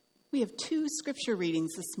We have two scripture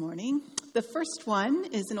readings this morning. The first one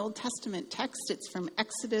is an Old Testament text. It's from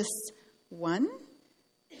Exodus 1,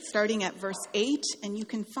 starting at verse 8, and you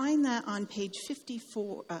can find that on page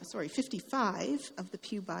 55 of the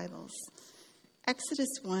Pew Bibles.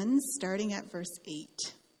 Exodus 1, starting at verse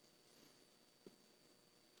 8.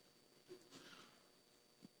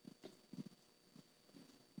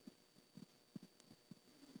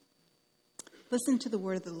 Listen to the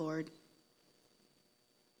word of the Lord.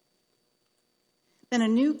 Then a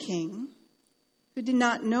new king, who did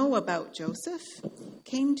not know about Joseph,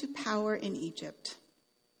 came to power in Egypt.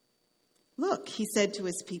 "Look," he said to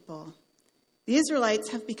his people, "the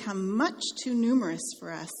Israelites have become much too numerous for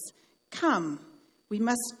us. Come, we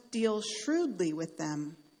must deal shrewdly with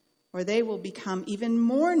them, or they will become even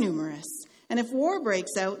more numerous. And if war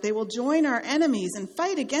breaks out, they will join our enemies and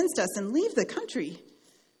fight against us and leave the country."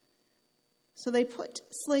 So they put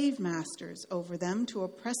slave masters over them to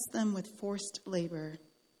oppress them with forced labor.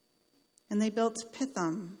 And they built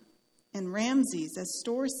Pithom and Ramses as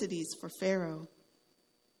store cities for Pharaoh.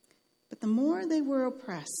 But the more they were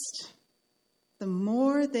oppressed, the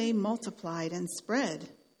more they multiplied and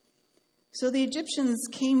spread. So the Egyptians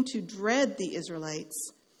came to dread the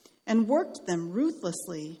Israelites and worked them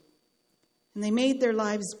ruthlessly. And they made their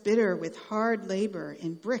lives bitter with hard labor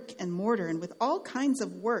in brick and mortar and with all kinds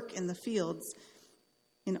of work in the fields.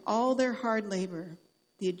 In all their hard labor,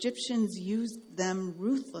 the Egyptians used them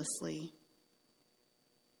ruthlessly.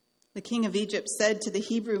 The king of Egypt said to the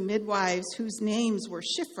Hebrew midwives, whose names were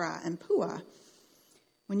Shiphrah and Puah,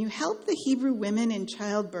 "When you help the Hebrew women in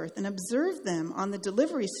childbirth and observe them on the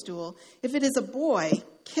delivery stool, if it is a boy,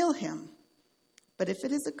 kill him. But if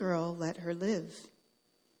it is a girl, let her live."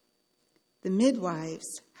 The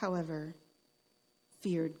midwives, however,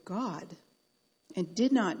 feared God and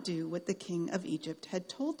did not do what the king of Egypt had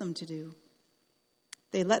told them to do.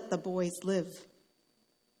 They let the boys live.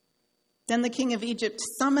 Then the king of Egypt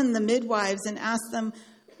summoned the midwives and asked them,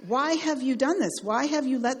 "Why have you done this? Why have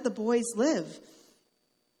you let the boys live?"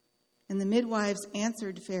 And the midwives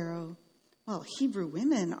answered Pharaoh, "Well, Hebrew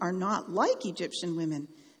women are not like Egyptian women.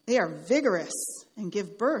 They are vigorous and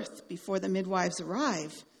give birth before the midwives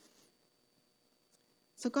arrive."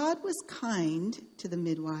 So God was kind to the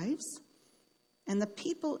midwives, and the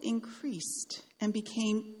people increased and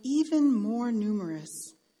became even more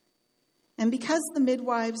numerous. And because the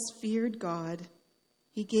midwives feared God,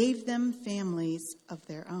 he gave them families of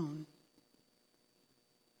their own.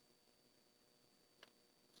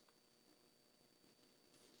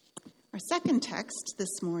 Our second text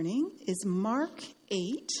this morning is Mark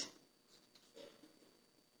 8,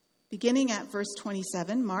 beginning at verse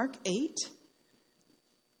 27, Mark 8.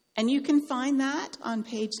 And you can find that on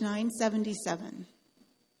page 977.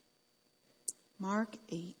 Mark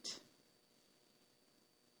 8.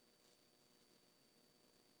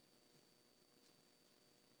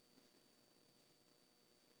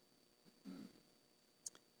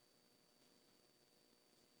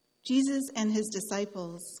 Jesus and his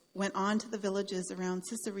disciples went on to the villages around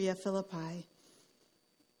Caesarea Philippi.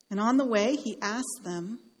 And on the way, he asked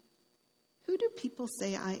them, "Who do people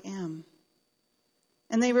say I am?"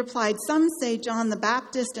 And they replied, "Some say John the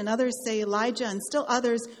Baptist, and others say Elijah, and still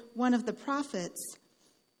others, one of the prophets."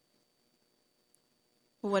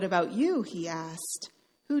 "But what about you?" he asked.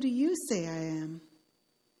 "Who do you say I am?"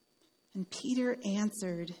 And Peter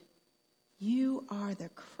answered, "You are the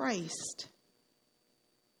Christ."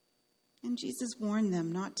 And Jesus warned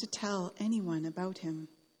them not to tell anyone about him.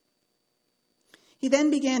 He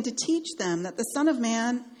then began to teach them that the Son of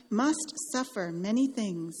Man must suffer many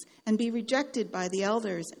things and be rejected by the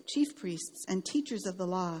elders, chief priests, and teachers of the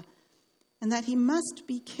law, and that he must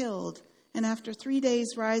be killed and after 3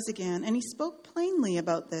 days rise again. And he spoke plainly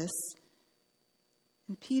about this.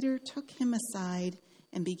 And Peter took him aside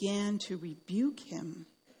and began to rebuke him.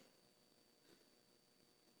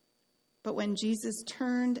 But when Jesus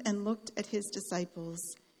turned and looked at his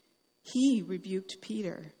disciples, he rebuked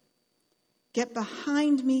Peter. "Get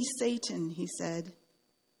behind me, Satan," he said.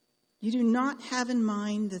 "You do not have in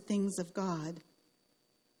mind the things of God,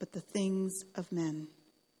 but the things of men."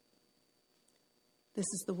 This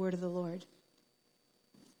is the word of the Lord.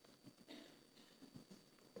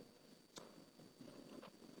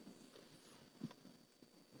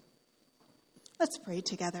 Let's pray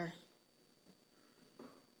together.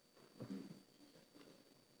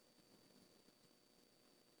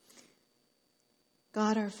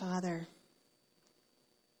 God our Father,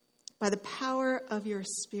 by the power of your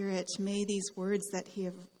Spirit, may these words that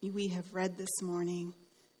we have read this morning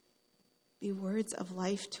be words of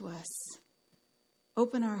life to us.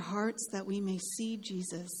 Open our hearts that we may see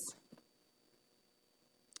Jesus.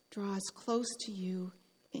 draw us close to you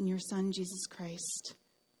in your Son, Jesus Christ.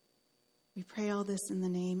 We pray all this in the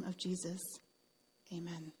name of Jesus.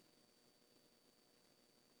 Amen.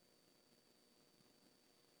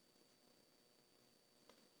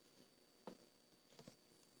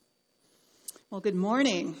 Well, good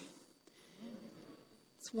morning.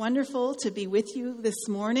 It's wonderful to be with you this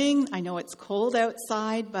morning. I know it's cold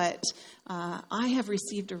outside, but I have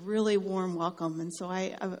received a really warm welcome, and so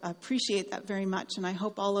I appreciate that very much, and I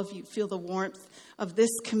hope all of you feel the warmth of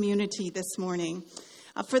this community this morning.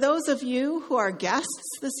 For those of you who are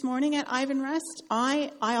guests this morning at Ivan Rest,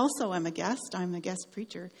 I also am a guest. I'm a guest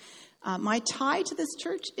preacher. My tie to this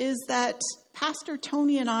church is that Pastor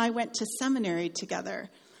Tony and I went to seminary together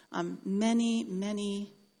many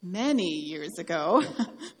years ago.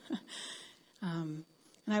 And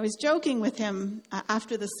I was joking with him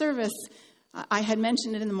after the service. I had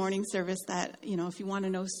mentioned it in the morning service that, if you want to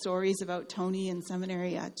know stories about Tony in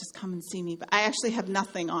seminary, just come and see me. But I actually have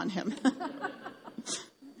nothing on him.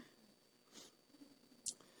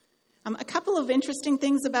 A couple of interesting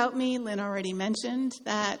things about me. Lynn already mentioned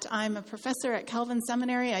that I'm a professor at Calvin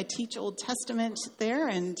Seminary. I teach Old Testament there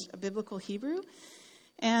and Biblical Hebrew.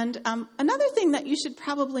 And another thing that you should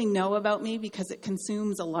probably know about me, because it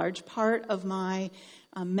consumes a large part of my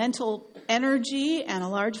mental energy and a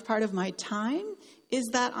large part of my time, is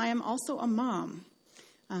that I am also a mom.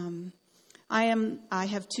 I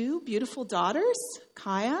have two beautiful daughters,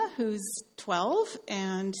 Kaya, who's 12,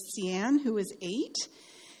 and Sian, who is 8.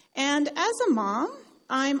 And as a mom,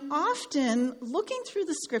 I'm often looking through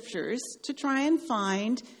the scriptures to try and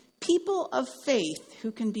find people of faith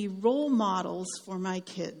who can be role models for my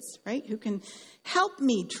kids, right? Who can help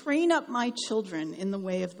me train up my children in the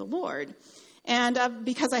way of the Lord. And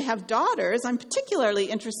because I have daughters, I'm particularly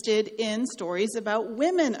interested in stories about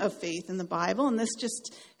women of faith in the Bible. And this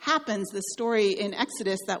just happens, the story in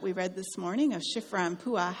Exodus that we read this morning of Shiphrah and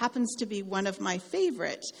Puah happens to be one of my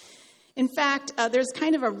favorite. In fact, there's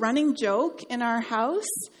kind of a running joke in our house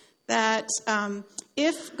that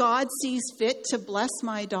if God sees fit to bless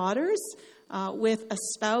my daughters with a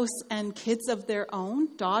spouse and kids of their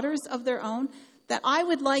own, daughters of their own, that I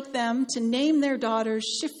would like them to name their daughters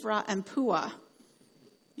Shiphrah and Puah.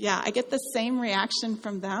 Yeah, I get the same reaction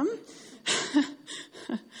from them.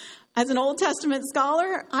 As an Old Testament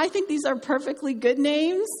scholar, I think these are perfectly good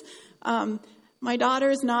names. My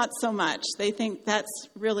daughters, not so much. They think that's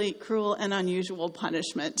really cruel and unusual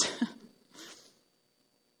punishment.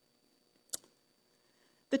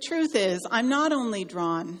 The truth is, I'm not only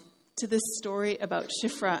drawn to this story about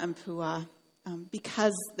Shiphrah and Puah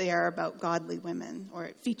because they are about godly women, or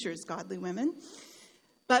it features godly women,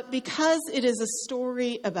 but because it is a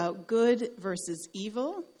story about good versus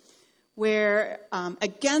evil, where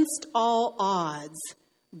against all odds,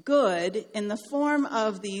 good in the form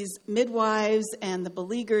of these midwives and the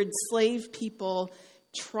beleaguered slave people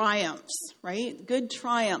triumphs, right? Good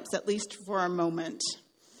triumphs, at least for a moment.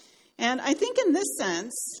 And I think in this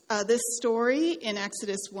sense, this story in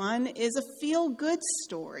Exodus 1 is a feel-good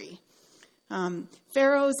story.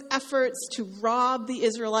 Pharaoh's efforts to rob the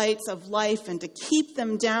Israelites of life and to keep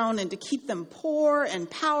them down and to keep them poor and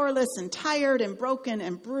powerless and tired and broken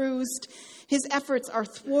and bruised, his efforts are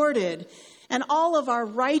thwarted. And all of our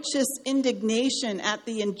righteous indignation at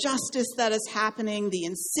the injustice that is happening, the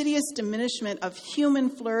insidious diminishment of human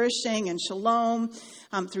flourishing and shalom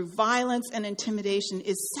through violence and intimidation,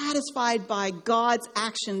 is satisfied by God's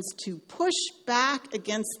actions to push back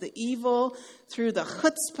against the evil through the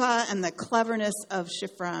chutzpah and the cleverness of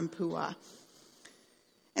Shiphrah and Puah.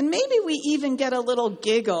 And maybe we even get a little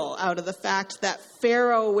giggle out of the fact that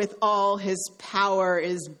Pharaoh, with all his power,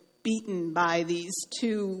 is beaten by these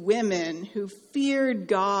two women who feared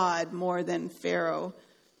God more than Pharaoh.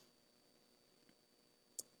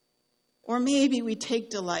 Or maybe we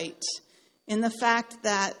take delight in the fact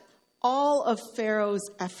that all of Pharaoh's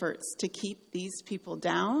efforts to keep these people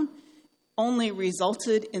down only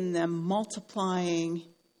resulted in them multiplying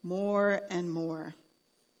more and more.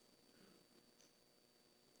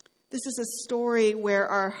 This is a story where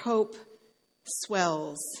our hope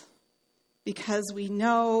swells, because we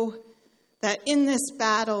know that in this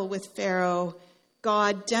battle with Pharaoh,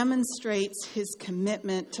 God demonstrates his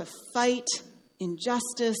commitment to fight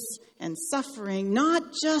injustice and suffering, not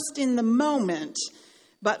just in the moment,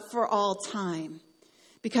 but for all time.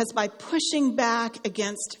 Because by pushing back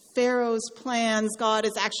against Pharaoh's plans, God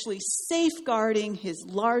is actually safeguarding his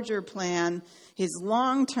larger plan, his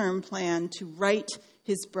long-term plan to right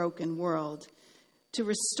his broken world, to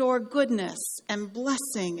restore goodness and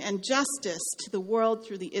blessing and justice to the world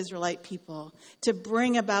through the Israelite people, to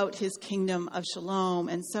bring about his kingdom of shalom.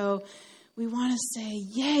 And so we want to say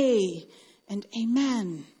yay and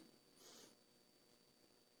amen.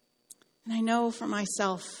 And I know for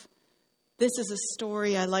myself, this is a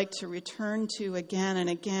story I like to return to again and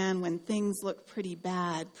again when things look pretty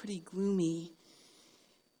bad, pretty gloomy.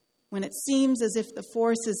 When it seems as if the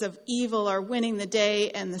forces of evil are winning the day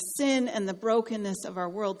and the sin and the brokenness of our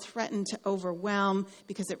world threaten to overwhelm,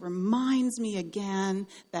 because it reminds me again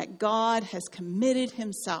that God has committed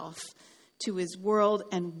himself to his world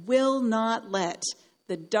and will not let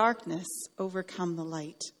the darkness overcome the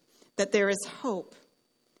light. That there is hope,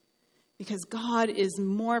 because God is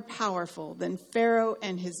more powerful than Pharaoh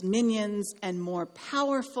and his minions and more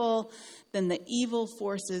powerful than the evil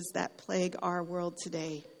forces that plague our world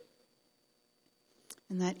today.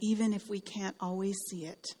 And that even if we can't always see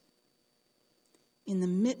it, in the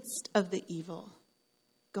midst of the evil,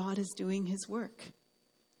 God is doing his work.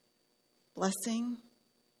 Blessing,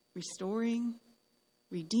 restoring,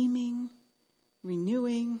 redeeming,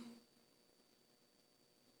 renewing.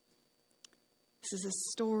 This is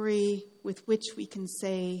a story with which we can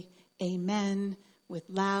say amen with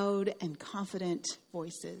loud and confident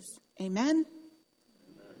voices. Amen?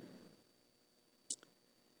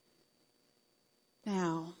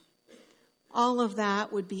 Now, all of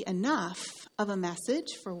that would be enough of a message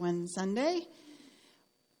for one Sunday.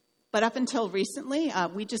 But up until recently,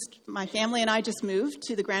 my family and I just moved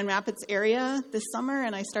to the Grand Rapids area this summer,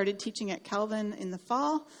 and I started teaching at Calvin in the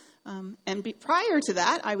fall. Prior to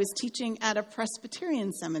that, I was teaching at a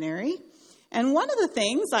Presbyterian seminary. And one of the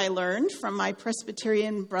things I learned from my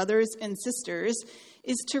Presbyterian brothers and sisters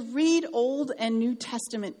is to read Old and New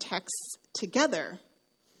Testament texts together.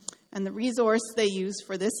 And the resource they use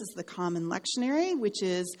for this is the Common Lectionary, which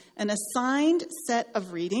is an assigned set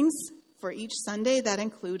of readings for each Sunday that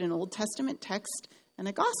include an Old Testament text and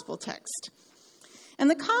a gospel text. And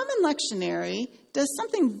the Common Lectionary does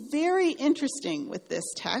something very interesting with this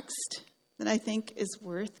text that I think is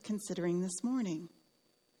worth considering this morning.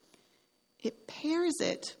 It pairs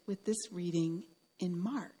it with this reading in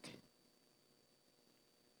Mark.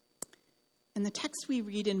 And the text we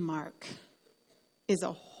read in Mark is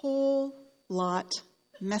a whole lot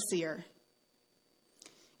messier.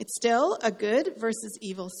 It's still a good versus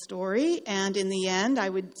evil story, and in the end, I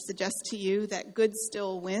would suggest to you that good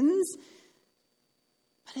still wins,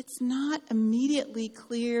 but it's not immediately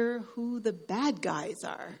clear who the bad guys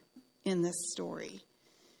are in this story.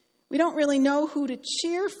 We don't really know who to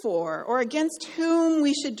cheer for or against whom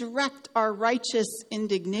we should direct our righteous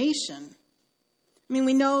indignation. I mean,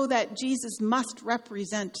 we know that Jesus must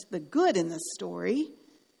represent the good in this story,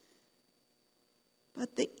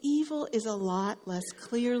 but the evil is a lot less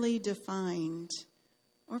clearly defined,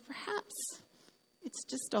 or perhaps it's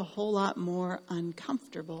just a whole lot more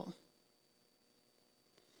uncomfortable.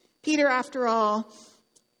 Peter, after all,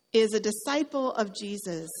 is a disciple of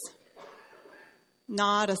Jesus,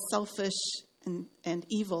 not a selfish and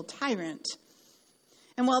evil tyrant.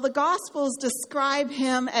 And while the Gospels describe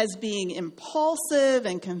him as being impulsive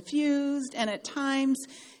and confused and at times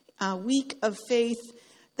weak of faith,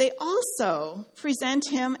 they also present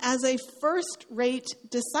him as a first-rate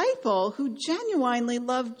disciple who genuinely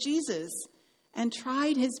loved Jesus and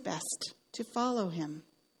tried his best to follow him.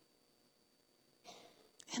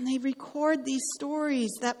 And they record these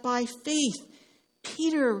stories that by faith,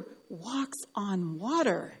 Peter walks on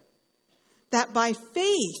water, that by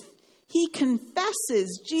faith, he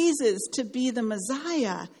confesses Jesus to be the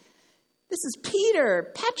Messiah. This is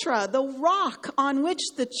Peter, Petra, the rock on which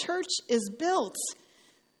the church is built.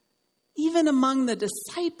 Even among the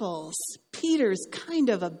disciples, Peter's kind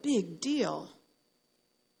of a big deal.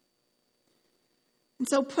 And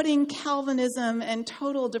so putting Calvinism and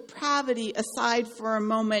total depravity aside for a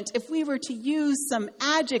moment, if we were to use some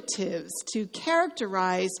adjectives to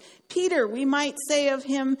characterize Peter, we might say of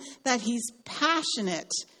him that he's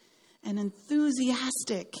passionate and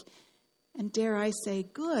enthusiastic, and dare I say,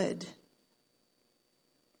 good.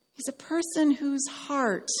 He's a person whose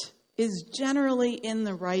heart is generally in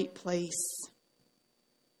the right place.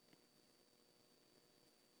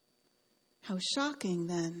 How shocking,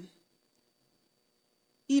 then,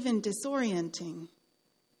 even disorienting,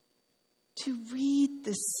 to read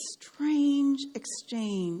this strange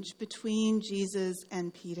exchange between Jesus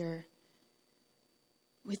and Peter,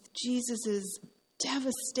 with Jesus'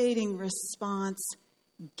 devastating response,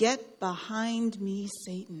 "Get behind me,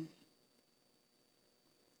 Satan."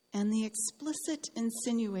 And the explicit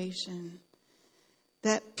insinuation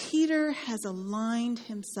that Peter has aligned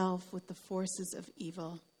himself with the forces of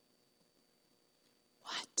evil.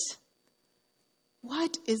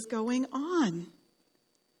 What is going on?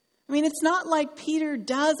 I mean, it's not like Peter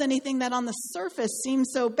does anything that on the surface seems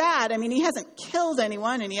so bad. I mean, he hasn't killed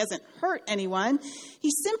anyone and he hasn't hurt anyone. He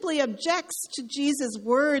simply objects to Jesus'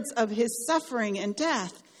 words of his suffering and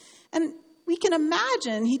death. And we can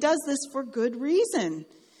imagine he does this for good reason.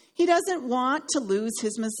 He doesn't want to lose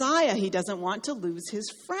his Messiah. He doesn't want to lose his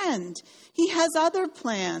friend. He has other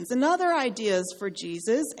plans and other ideas for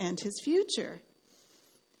Jesus and his future.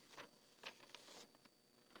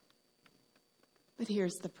 But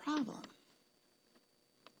here's the problem.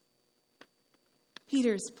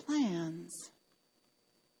 Peter's plans,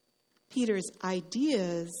 Peter's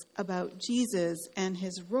ideas about Jesus and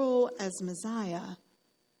his role as Messiah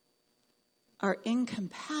are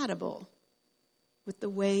incompatible with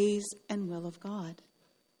the ways and will of God.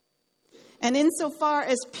 And insofar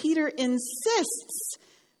as Peter insists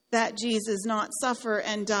that Jesus not suffer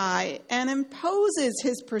and die and imposes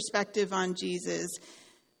his perspective on Jesus,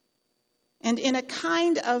 and in a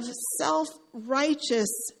kind of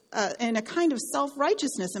self-righteousness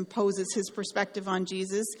imposes his perspective on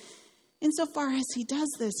Jesus. Insofar as he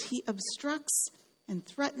does this, he obstructs and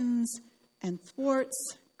threatens and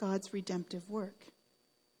thwarts God's redemptive work.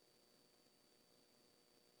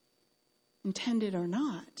 Intended or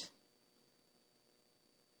not,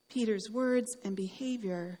 Peter's words and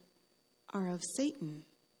behavior are of Satan.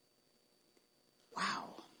 Wow.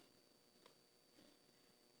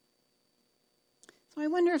 So I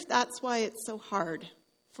wonder if that's why it's so hard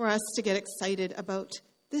for us to get excited about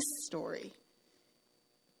this story,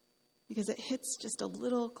 because it hits just a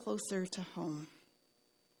little closer to home.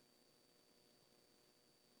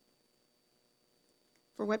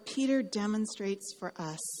 For what Peter demonstrates for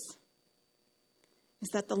us is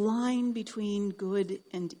that the line between good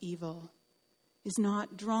and evil is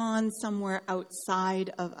not drawn somewhere outside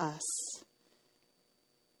of us,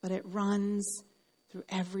 but it runs through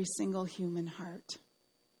every single human heart.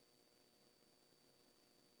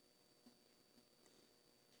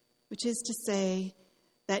 Which is to say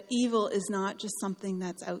that evil is not just something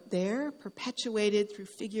that's out there, perpetuated through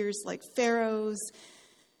figures like pharaohs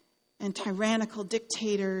and tyrannical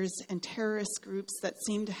dictators and terrorist groups that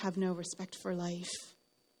seem to have no respect for life.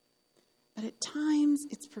 But at times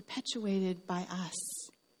it's perpetuated by us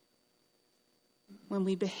when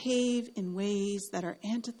we behave in ways that are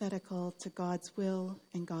antithetical to God's will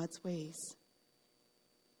and God's ways.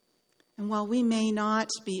 And while we may not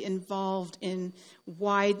be involved in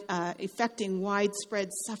effecting widespread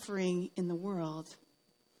suffering in the world,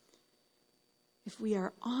 if we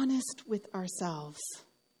are honest with ourselves,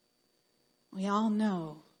 we all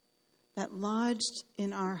know that lodged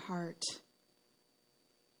in our heart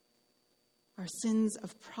are sins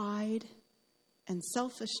of pride and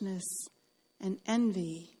selfishness and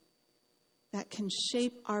envy that can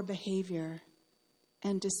shape our behavior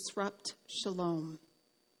and disrupt shalom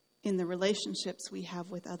in the relationships we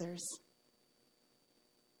have with others.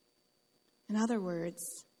 In other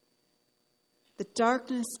words, the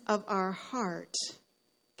darkness of our heart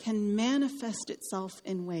can manifest itself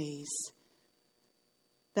in ways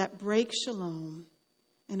that break shalom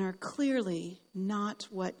and are clearly not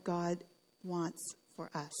what God wants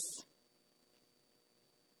for us.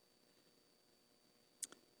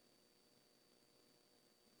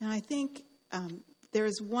 Now, I think there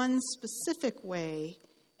is one specific way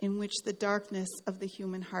in which the darkness of the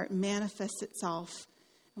human heart manifests itself.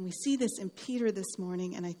 And we see this in Peter this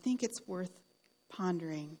morning, and I think it's worth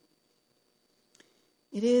pondering.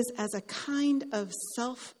 It is as a kind of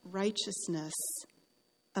self-righteousness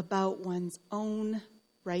about one's own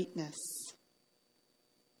rightness.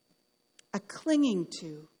 A clinging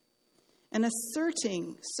to, an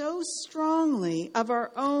asserting so strongly of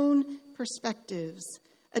our own perspectives,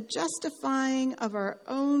 a justifying of our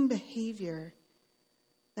own behavior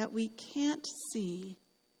that we can't see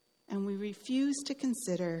and we refuse to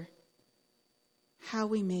consider how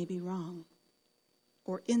we may be wrong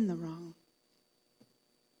or in the wrong.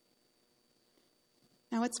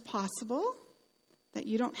 Now, it's possible that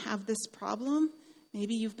you don't have this problem.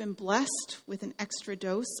 Maybe you've been blessed with an extra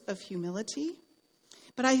dose of humility.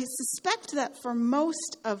 But I suspect that for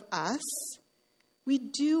most of us, we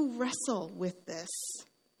do wrestle with this.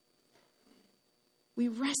 We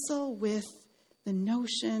wrestle with the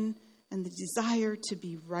notion and the desire to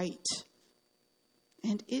be right.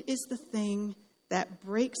 And it is the thing that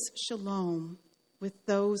breaks shalom with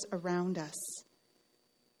those around us.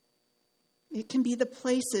 It can be the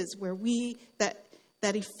places where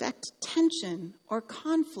that effect tension or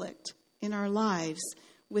conflict in our lives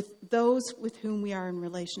with those with whom we are in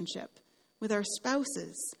relationship, with our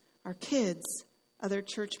spouses, our kids, other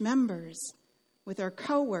church members, with our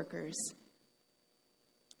coworkers.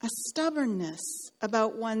 a stubbornness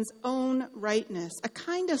about one's own rightness, a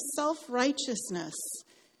kind of self-righteousness.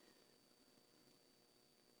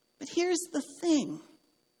 But here's the thing.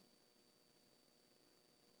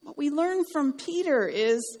 What we learn from Peter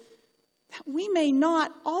is that we may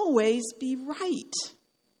not always be right.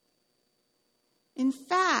 In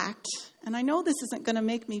fact, and I know this isn't going to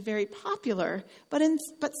make me very popular, but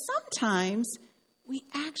sometimes we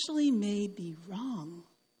actually may be wrong.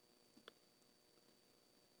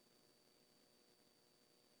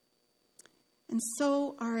 And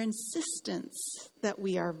so our insistence that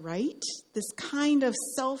we are right, this kind of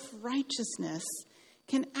self-righteousness,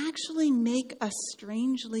 can actually make us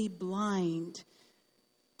strangely blind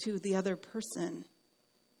to the other person,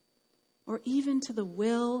 or even to the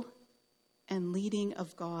will and leading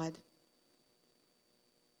of God.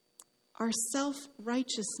 Our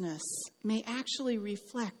self-righteousness may actually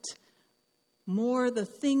reflect more the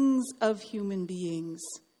things of human beings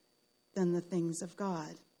than the things of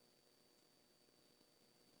God.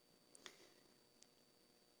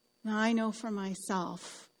 Now, I know for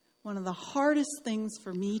myself, one of the hardest things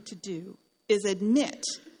for me to do is admit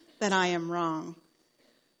that I am wrong.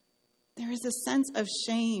 There is a sense of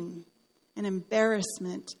shame and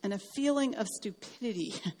embarrassment and a feeling of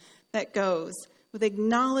stupidity that goes with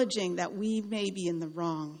acknowledging that we may be in the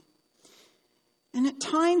wrong. And at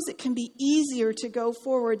times it can be easier to go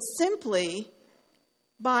forward simply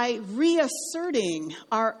by reasserting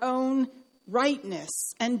our own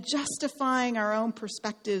rightness and justifying our own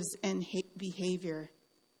perspectives and behavior,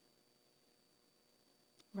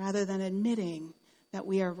 rather than admitting that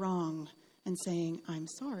we are wrong and saying, I'm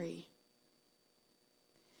sorry.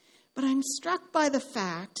 But I'm struck by the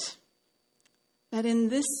fact that in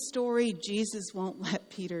this story, Jesus won't let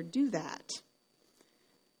Peter do that.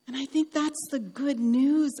 And I think that's the good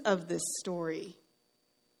news of this story,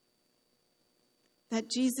 that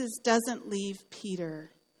Jesus doesn't leave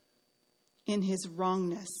Peter in his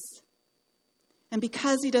wrongness. And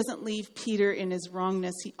because he doesn't leave Peter in his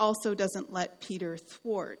wrongness, he also doesn't let Peter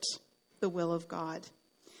thwart the will of God.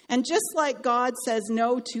 And just like God says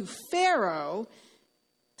no to Pharaoh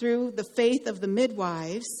through the faith of the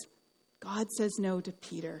midwives, God says no to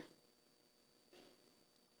Peter.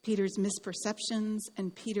 Peter's misperceptions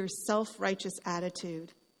and Peter's self-righteous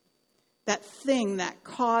attitude, that thing that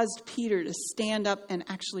caused Peter to stand up and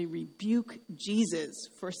actually rebuke Jesus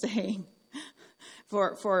for saying,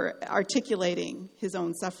 for articulating his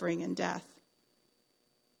own suffering and death.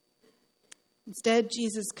 Instead,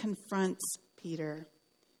 Jesus confronts Peter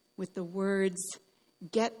with the words,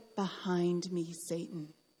 "Get behind me,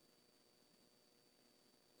 Satan."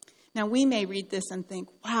 Now, we may read this and think,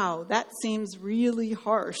 wow, that seems really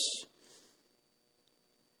harsh.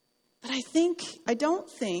 But I don't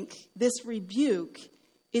think this rebuke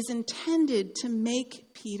is intended to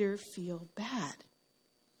make Peter feel bad.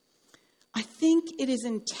 I think it is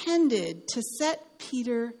intended to set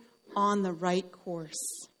Peter on the right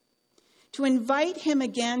course, to invite him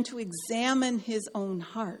again to examine his own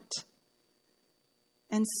heart,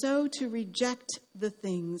 and so to reject the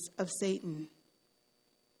things of Satan,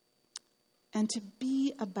 and to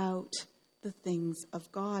be about the things of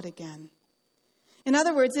God again. In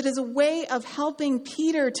other words, it is a way of helping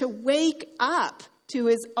Peter to wake up to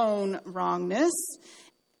his own wrongness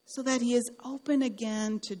so that he is open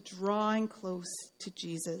again to drawing close to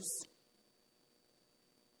Jesus.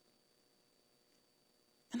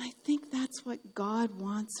 And I think that's what God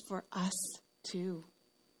wants for us too.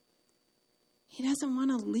 He doesn't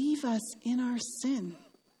want to leave us in our sin.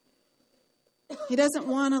 He doesn't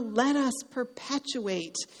want to let us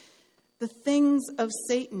perpetuate the things of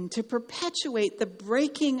Satan, to perpetuate the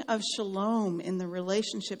breaking of shalom in the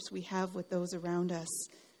relationships we have with those around us.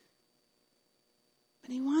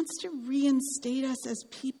 But he wants to reinstate us as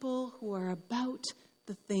people who are about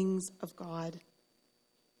the things of God.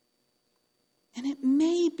 And it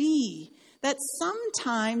may be that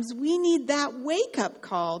sometimes we need that wake-up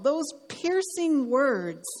call, those piercing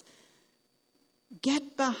words,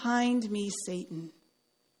 "Get behind me, Satan."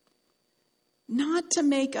 Not to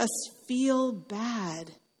make us feel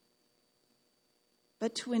bad,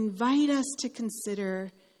 but to invite us to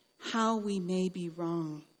consider how we may be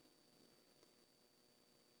wrong.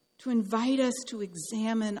 To invite us to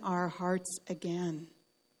examine our hearts again.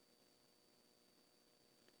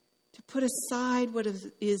 To put aside what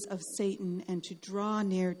is of Satan and to draw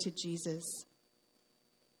near to Jesus.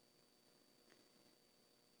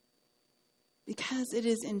 Because it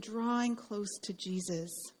is in drawing close to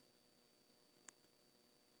Jesus,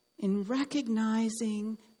 in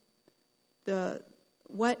recognizing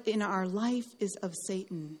what in our life is of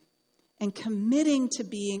Satan, and committing to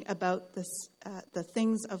being about the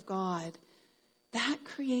things of God, that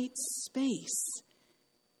creates space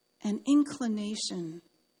and inclination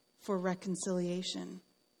for reconciliation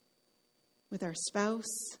with our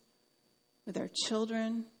spouse, with our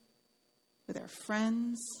children, with our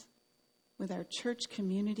friends, with our church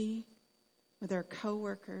community, with our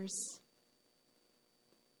coworkers.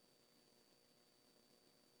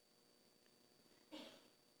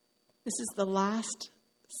 This is the last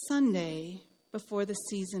Sunday before the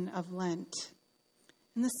season of Lent.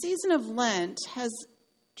 And the season of Lent has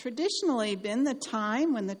traditionally been the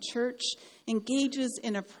time when the church engages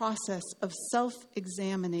in a process of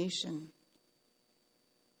self-examination.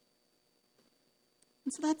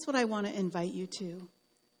 And so that's what I want to invite you to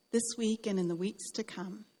this week and in the weeks to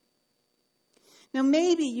come. Now,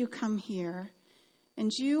 maybe you come here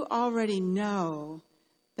and you already know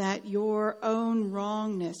that your own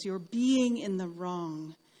wrongness, your being in the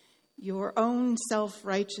wrong, your own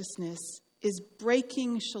self-righteousness is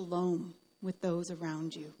breaking shalom with those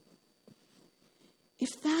around you. If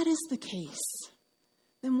that is the case,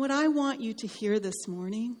 then what I want you to hear this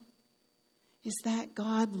morning is that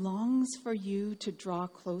God longs for you to draw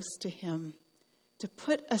close to him, to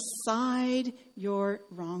put aside your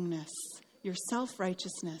wrongness, your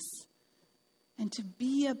self-righteousness, and to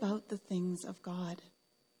be about the things of God.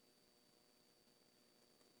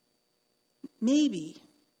 Maybe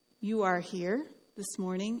you are here this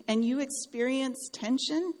morning and you experience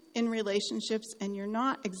tension in relationships and you're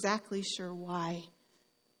not exactly sure why.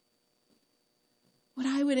 What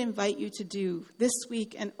I would invite you to do this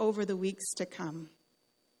week and over the weeks to come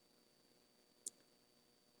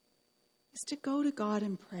is to go to God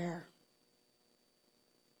in prayer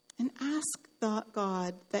and ask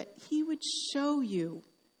God that he would show you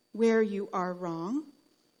where you are wrong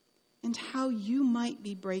and how you might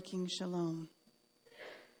be breaking shalom.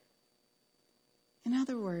 In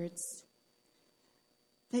other words,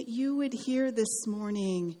 that you would hear this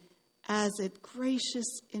morning as a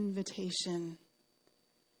gracious invitation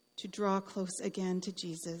to draw close again to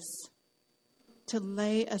Jesus, to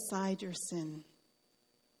lay aside your sin,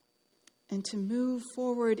 and to move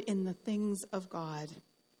forward in the things of God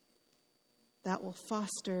that will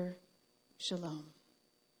foster shalom.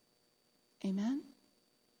 Amen?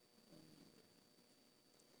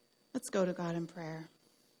 Let's go to God in prayer.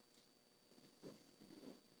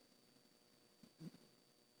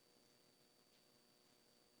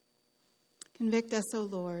 Convict us, O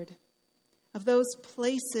Lord, of those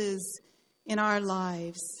places in our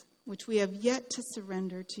lives which we have yet to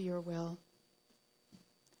surrender to your will.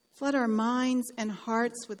 Flood our minds and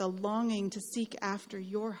hearts with a longing to seek after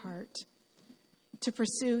your heart, to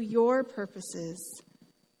pursue your purposes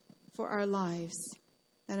for our lives,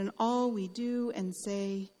 that in all we do and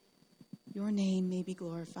say, your name may be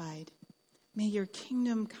glorified. May your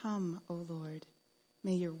kingdom come, O Lord.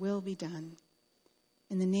 May your will be done.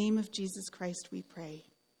 In the name of Jesus Christ we pray.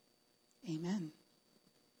 Amen.